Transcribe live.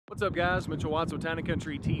What's up, guys? Mitchell Watts with Town &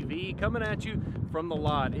 Country TV coming at you from the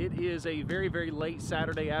lot. It is a very late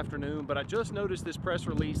Saturday afternoon, but I just noticed this press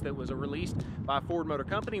release that was released by Ford Motor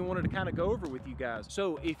Company and wanted to kind of go over with you guys.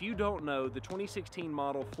 So if you don't know, the 2016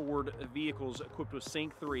 model Ford vehicles equipped with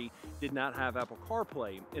Sync 3 did not have Apple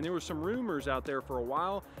CarPlay. And there were some rumors out there for a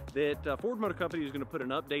while that Ford Motor Company was going to put an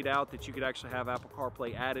update out that you could actually have Apple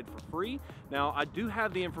CarPlay added for free. Now, I do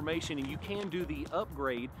have the information, and you can do the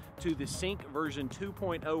upgrade to the Sync version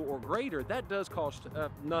 2.0 or greater. That does cost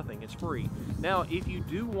nothing. It's free. Now, if you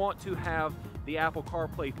do want to have the Apple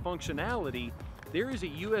CarPlay functionality, there is a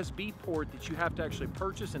USB port that you have to actually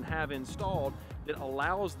purchase and have installed that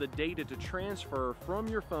allows the data to transfer from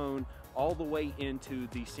your phone all the way into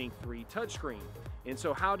the Sync 3 touchscreen. And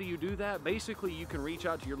so how do you do that? Basically, you can reach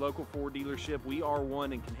out to your local Ford dealership. We are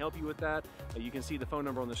one and can help you with that. You can see the phone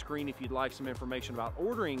number on the screen if you'd like some information about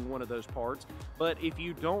ordering one of those parts. But if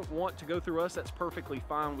you don't want to go through us, that's perfectly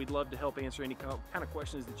fine. We'd love to help answer any kind of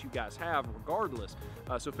questions that you guys have regardless.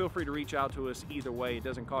 So feel free to reach out to us either way. It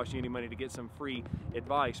doesn't cost you any money to get some free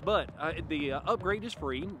advice. But the upgrade is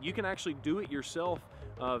free. You can actually do it yourself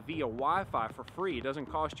via Wi-Fi for free. It doesn't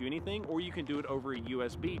cost you anything, or you can do it over a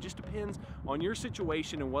USB. Just depends on your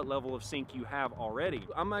situation and what level of sync you have already.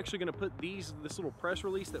 I'm actually going to put this little press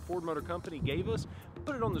release that Ford Motor Company gave us,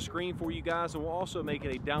 put it on the screen for you guys, and we'll also make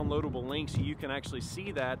it a downloadable link so you can actually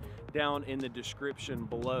see that down in the description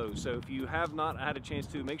below. So if you have not had a chance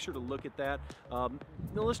to, make sure to look at that. Now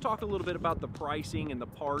let's talk a little bit about the pricing and the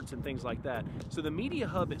parts and things like that. So the Media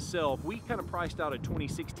Hub itself, we kind of priced out a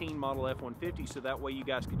 2016 model F-150 so that way you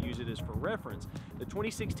guys could use it as for reference. The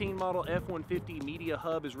 2016 model F-150 Media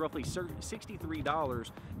Hub is roughly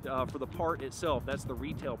 $63 for the part itself. That's the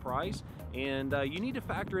retail price, and you need to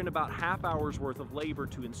factor in about half hour's worth of labor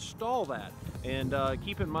to install that. And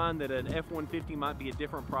keep in mind that an F-150 might be a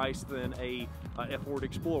different price than a Ford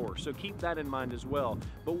Explorer, so keep that in mind as well.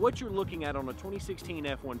 But what you're looking at on a 2016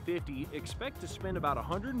 F-150, expect to spend about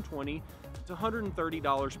 $120 to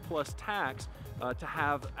 $130 plus tax to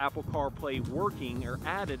have Apple CarPlay working or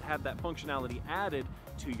have that functionality added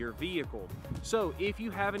to your vehicle. So if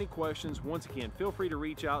you have any questions, once again, feel free to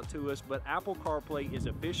reach out to us, but Apple CarPlay is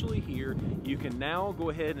officially here. You can now go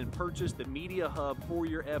ahead and purchase the Media Hub for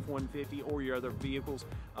your F-150 or your other vehicles.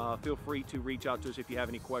 Feel free to reach out to us if you have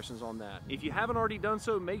any questions on that. If you haven't already done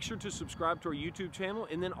so, make sure to subscribe to our YouTube channel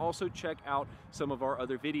and then also check out some of our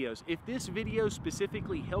other videos. If this video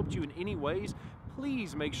specifically helped you in any ways,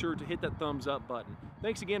 please make sure to hit that thumbs up button.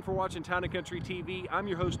 Thanks again for watching Town & Country TV. I'm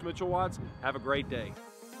your host, Mitchell Watts. Have a great day.